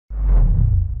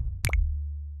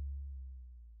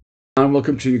And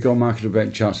welcome to your Gold Market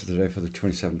Update charts of the day for the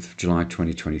 27th of July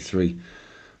 2023.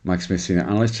 Mike Smith, senior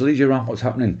analyst, to lead you around what's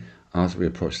happening as we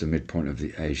approach the midpoint of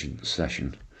the Asian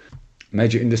session.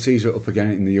 Major indices are up again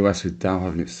in the US, with Dow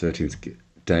having its 13th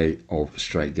day of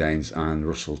straight gains and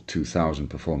Russell 2000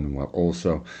 performing well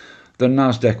also. The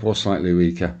Nasdaq was slightly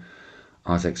weaker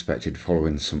as expected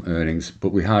following some earnings, but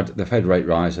we had the Fed rate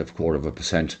rise of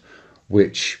 0.25%,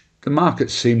 which the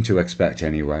markets seemed to expect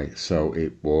anyway, so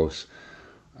it was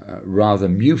rather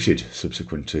muted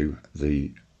subsequent to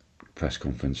the press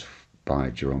conference by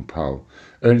Jerome Powell.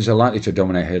 Earnings are likely to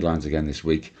dominate headlines again this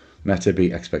week. Meta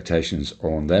beat expectations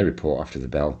on their report after the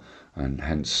bell, and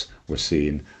hence we're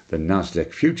seeing the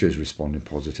Nasdaq futures responding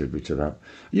positively to that.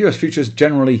 US futures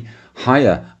generally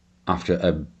higher after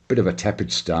a bit of a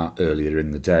tepid start earlier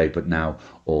in the day, but now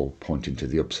all pointing to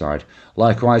the upside.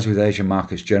 Likewise with Asian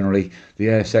markets generally, the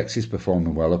ASX is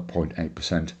performing well at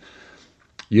 0.8%.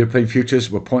 European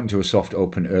futures were pointing to a soft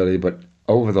open earlier, but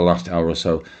over the last hour or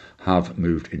so have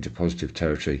moved into positive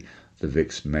territory. The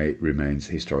VIX remains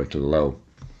historically low.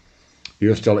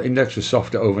 US dollar index was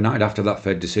softer overnight after that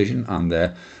Fed decision and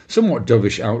their somewhat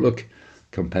dovish outlook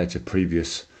compared to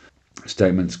previous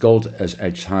statements. Gold has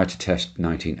edged higher to test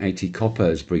 1980. Copper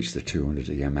has breached the 200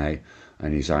 EMA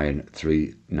and is eyeing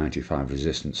 395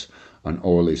 resistance. And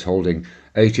oil is holding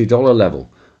 $80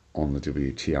 level on the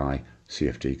WTI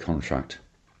CFD contract.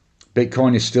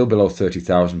 Bitcoin is still below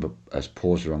 30,000 but has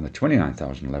paused around the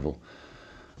 29,000 level,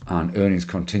 and earnings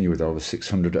continue with over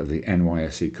 600 of the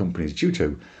NYSE companies due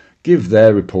to give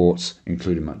their reports,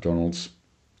 including McDonald's,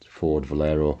 Ford,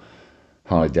 Valero,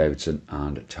 Harley-Davidson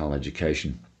and TAL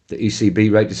Education. The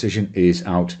ECB rate decision is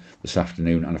out this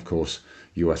afternoon, and of course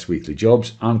US weekly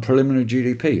jobs and preliminary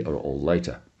GDP are all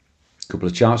later. A couple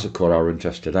of charts that caught our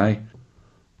interest today.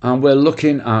 And we're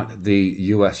looking at the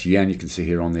US yen. You can see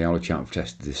here on the hourly chart, we've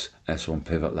tested this S1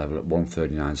 pivot level at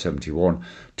 139.71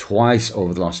 twice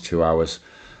over the last 2 hours.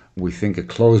 We think a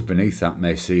close beneath that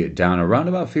may see it down around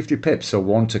about 50 pips, so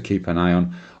one to keep an eye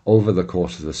on over the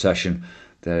course of the session.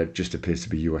 There just appears to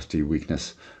be USD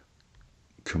weakness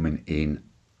coming in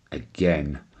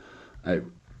again.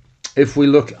 If we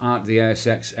look at the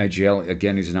ASX, AGL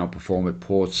again is an outperformer. It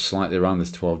paused slightly around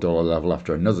this $12 level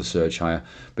after another surge higher,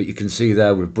 but you can see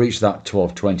there we've breached that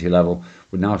 12.20 level.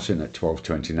 We're now sitting at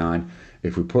 12.29.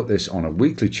 If we put this on a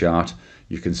weekly chart,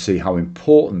 you can see how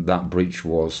important that breach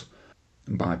was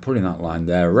by putting that line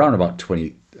there around about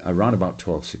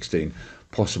 12.16.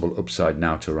 Possible upside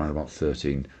now to around about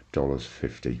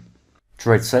 $13.50.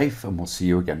 Trade safe, and we'll see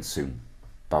you again soon.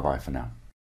 Bye bye for now.